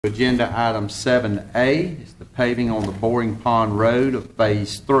Agenda item 7A is the paving on the Boring Pond Road of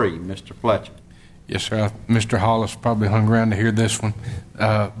Phase 3. Mr. Fletcher. Yes, sir. Mr. Hollis probably hung around to hear this one.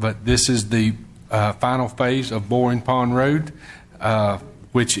 But this is the final phase of Boring Pond Road,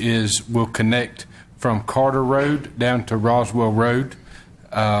 which will connect from Carter Road down to Roswell Road,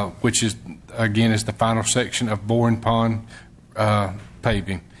 which is, again, is the final section of Boring Pond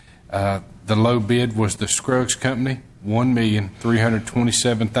paving. The low bid was the Scruggs Company,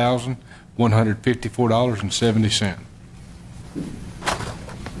 $1,327,154.70.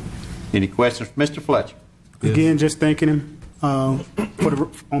 Any questions for Mr. Fletcher? Yes. Again, just thanking him on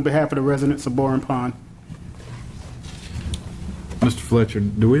behalf of the residents of Boring Pond. Mr. Fletcher,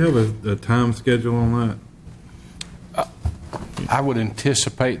 do we have a time schedule on that? I would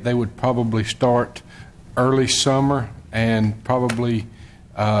anticipate they would probably start early summer and probably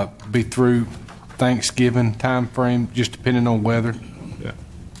be through Thanksgiving time frame, just depending on weather. Yeah.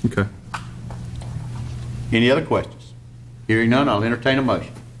 Okay. Any other questions? Hearing none, I'll entertain a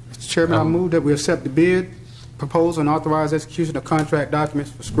motion. Mr. Chairman, I move that we accept the bid, propose, and authorize execution of contract documents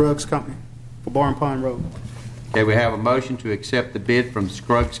for Scruggs Company for Boring Pond Road. Okay, we have a motion to accept the bid from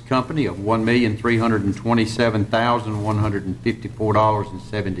Scruggs Company of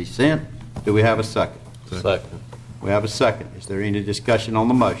 $1,327,154.70. Do we have a second? Second. We have a second. Is there any discussion on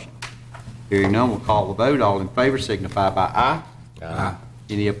the motion? Hearing none, we'll call the vote. All in favor signify by aye. Aye.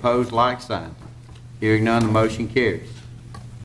 Any opposed, like sign. Hearing none, the motion carries.